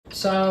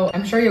So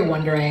I'm sure you're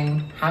wondering,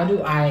 how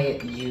do I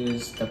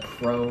use the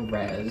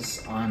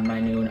ProRes on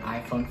my new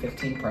iPhone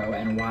 15 Pro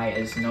and why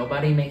is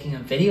nobody making a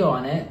video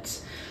on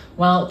it?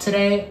 Well,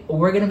 today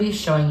we're gonna be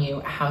showing you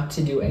how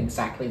to do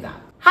exactly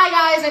that. Hi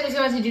guys,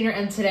 I'm Hugo Jr.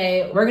 and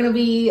today we're gonna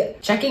be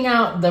checking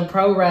out the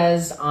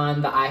ProRes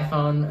on the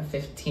iPhone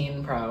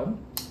 15 Pro.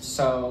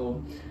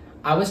 So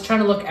I was trying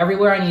to look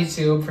everywhere on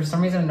YouTube. For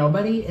some reason,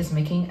 nobody is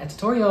making a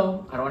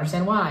tutorial. I don't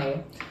understand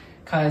why.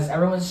 Because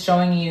everyone's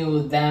showing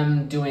you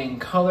them doing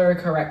color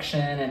correction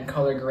and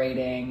color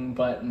grading,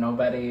 but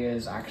nobody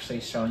is actually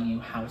showing you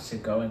how to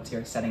go into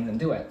your settings and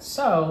do it.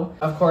 So,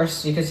 of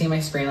course, you can see my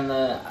screen on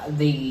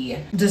the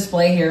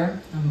display here,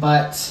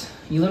 but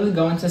you literally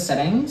go into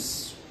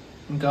settings,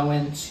 you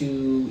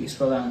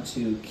scroll down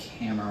to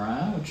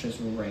camera, which is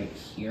right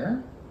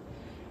here.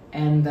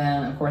 And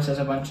then, of course, there's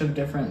a bunch of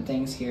different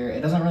things here.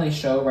 It doesn't really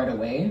show right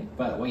away,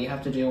 but what you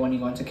have to do when you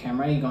go into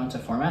camera, you go into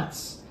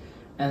formats.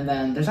 And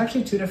then there's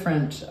actually two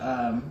different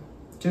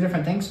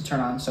things to turn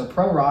on. So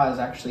ProRes is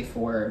actually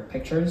for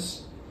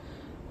pictures,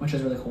 which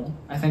is really cool.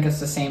 I think it's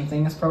the same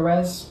thing as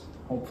ProRes,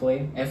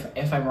 hopefully.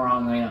 If I'm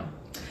wrong, let me know.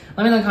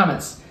 Let me know in the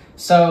comments.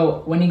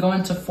 So when you go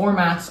into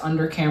formats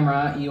under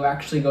camera, you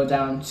actually go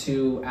down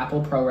to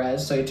Apple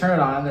ProRes. So you turn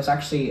it on. There's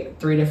actually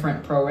 3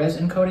 different ProRes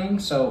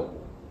encoding. So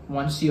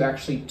once you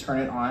actually turn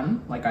it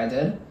on, like I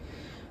did,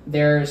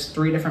 there's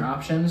 3 different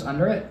options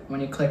under it.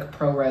 When you click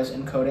ProRes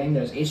encoding,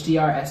 there's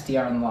HDR,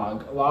 SDR, and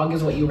log. Log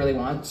is what you really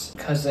want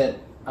because it,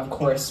 of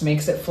course,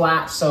 makes it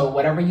flat. So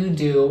whatever you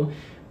do,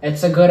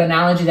 it's a good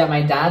analogy that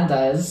my dad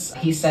does.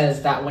 He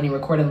says that when you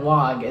record in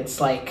log,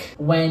 it's like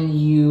when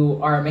you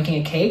are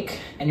making a cake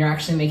and you're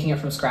actually making it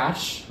from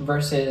scratch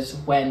versus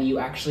when you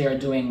actually are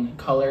doing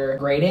color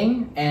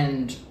grading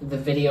and the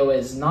video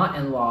is not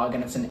in log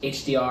and it's in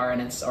HDR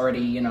and it's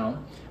already, you know,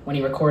 when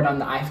you record on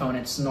the iPhone,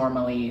 it's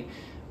normally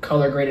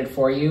color graded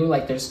for you,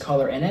 like there's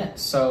color in it.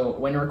 So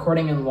when you're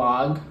recording in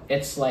log,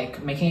 it's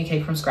like making a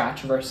cake from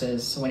scratch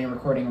versus when you're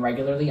recording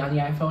regularly on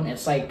the iPhone,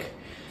 it's like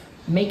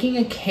making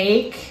a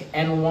cake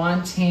and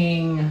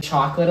wanting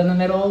chocolate in the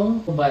middle,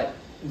 but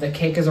the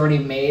cake is already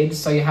made,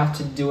 so you have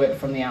to do it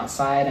from the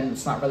outside and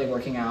it's not really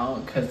working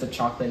out because the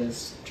chocolate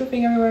is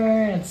dripping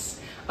everywhere and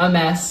it's a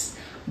mess.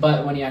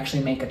 But when you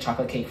actually make a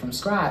chocolate cake from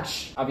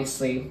scratch,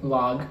 obviously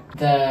log,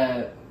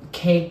 the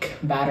cake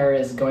batter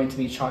is going to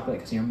be chocolate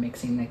because you're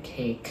mixing the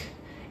cake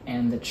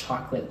and the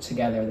chocolate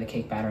together, the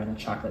cake batter and the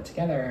chocolate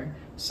together.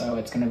 So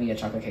it's gonna be a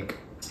chocolate cake.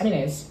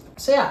 Anyways,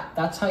 so yeah,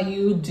 that's how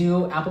you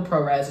do Apple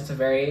ProRes. It's a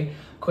very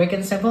quick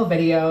and simple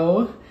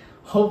video.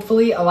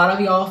 Hopefully a lot of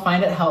y'all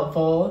find it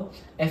helpful.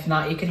 If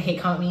not, you could hate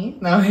comment me.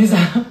 No,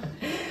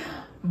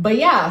 but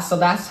yeah, so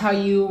that's how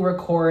you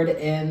record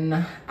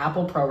in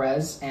Apple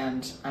ProRes.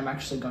 And I'm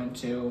actually going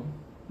to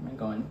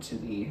go into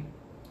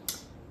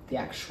the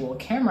actual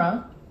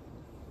camera.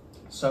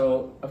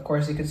 So, of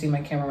course, you can see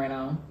my camera right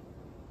now.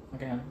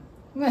 Okay.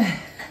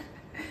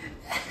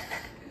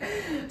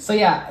 So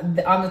yeah,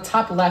 on the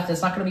top left,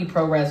 it's not gonna be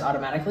ProRes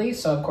automatically.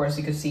 So of course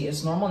you can see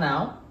it's normal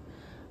now,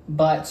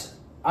 but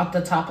at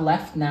the top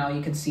left now,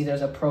 you can see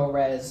there's a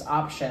ProRes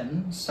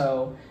option.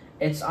 So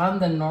it's on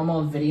the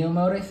normal video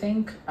mode, I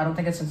think. I don't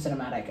think it's in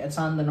cinematic. It's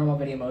on the normal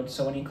video mode.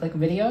 So when you click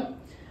video,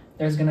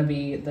 there's gonna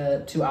be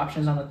the 2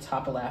 options on the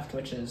top left,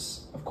 which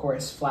is, of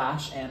course,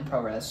 Flash and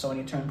ProRes. So when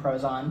you turn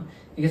ProRes on,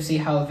 you can see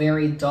how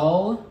very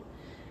dull,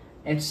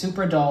 it's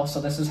super dull.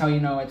 So this is how you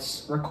know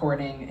it's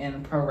recording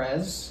in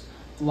ProRes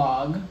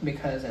Log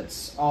because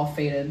it's all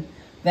faded.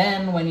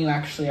 Then when you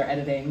actually are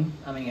editing,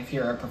 I mean, if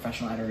you're a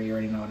professional editor, you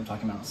already know what I'm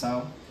talking about.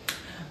 So,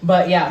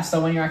 but yeah,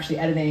 so when you're actually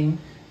editing,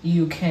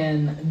 you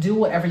can do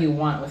whatever you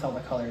want with all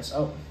the colors.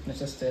 Oh, it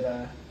just did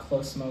a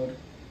close mode.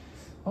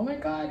 Oh my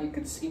God, you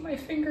can see my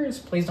fingers.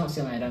 Please don't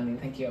steal my identity,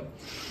 thank you.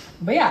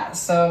 But yeah,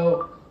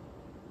 so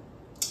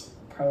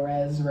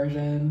ProRes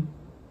version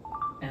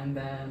and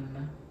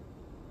then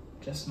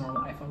just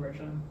normal iPhone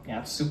version.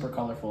 Yeah, it's super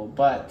colorful,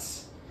 but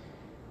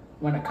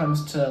when it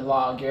comes to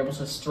log, you're able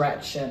to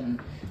stretch and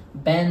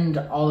bend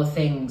all the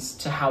things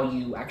to how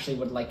you actually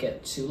would like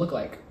it to look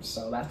like.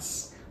 So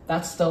that's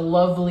the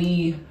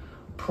lovely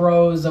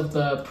pros of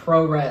the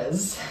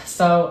ProRes.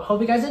 So hope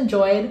you guys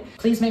enjoyed.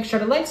 Please make sure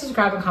to like,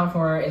 subscribe, and comment for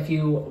more if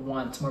you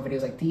want more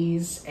videos like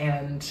these.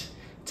 And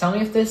tell me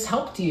if this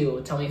helped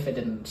you. Tell me if it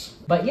didn't.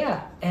 But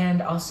yeah,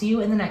 and I'll see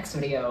you in the next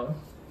video.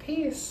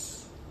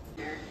 Peace.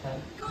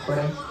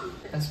 Recording?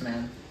 Yes,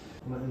 man.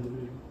 I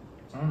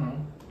don't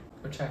know.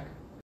 Go check.